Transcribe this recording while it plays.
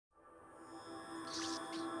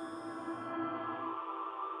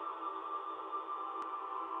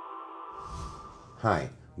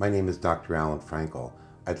Hi, my name is Dr. Allan Frankel.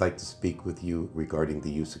 I'd like to speak with you regarding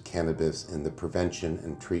the use of cannabis in the prevention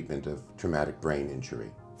and treatment of traumatic brain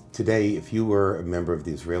injury. Today, if you were a member of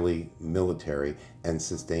the Israeli military and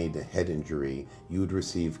sustained a head injury, you would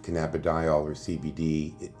receive cannabidiol or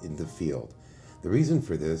CBD in the field. The reason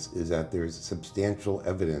for this is that there's substantial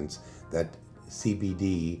evidence that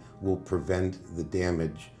CBD will prevent the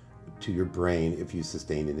damage to your brain if you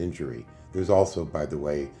sustain an injury. There's also, by the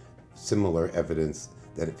way, similar evidence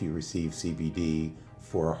that if you receive CBD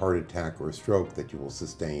for a heart attack or a stroke, that you will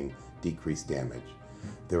sustain decreased damage.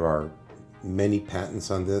 There are many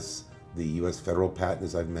patents on this. The US federal patent,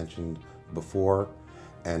 as I've mentioned before,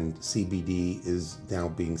 and CBD is now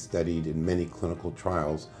being studied in many clinical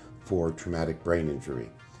trials for traumatic brain injury.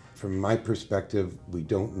 From my perspective, we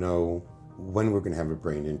don't know when we're going to have a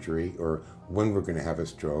brain injury or when we're going to have a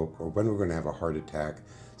stroke or when we're going to have a heart attack.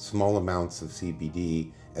 Small amounts of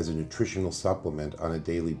CBD as a nutritional supplement on a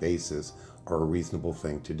daily basis are a reasonable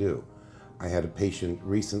thing to do. I had a patient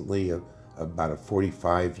recently, about a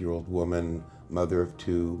 45-year-old woman, mother of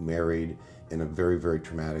two, married, in a very, very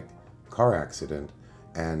traumatic car accident,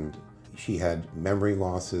 and she had memory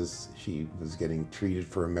losses. She was getting treated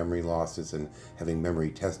for her memory losses and having memory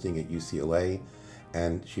testing at UCLA,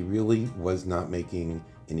 and she really was not making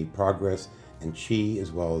any progress. And she,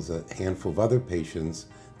 as well as a handful of other patients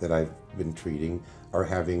that I've been treating, are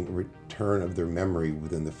having a return of their memory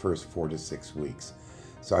within the first 4 to 6 weeks.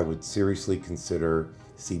 So I would seriously consider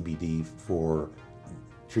CBD for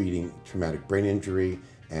treating traumatic brain injury,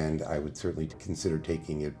 and I would certainly consider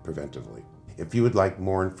taking it preventively. If you would like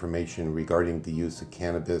more information regarding the use of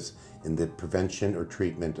cannabis in the prevention or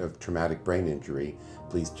treatment of traumatic brain injury,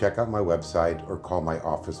 please check out my website or call my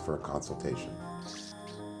office for a consultation.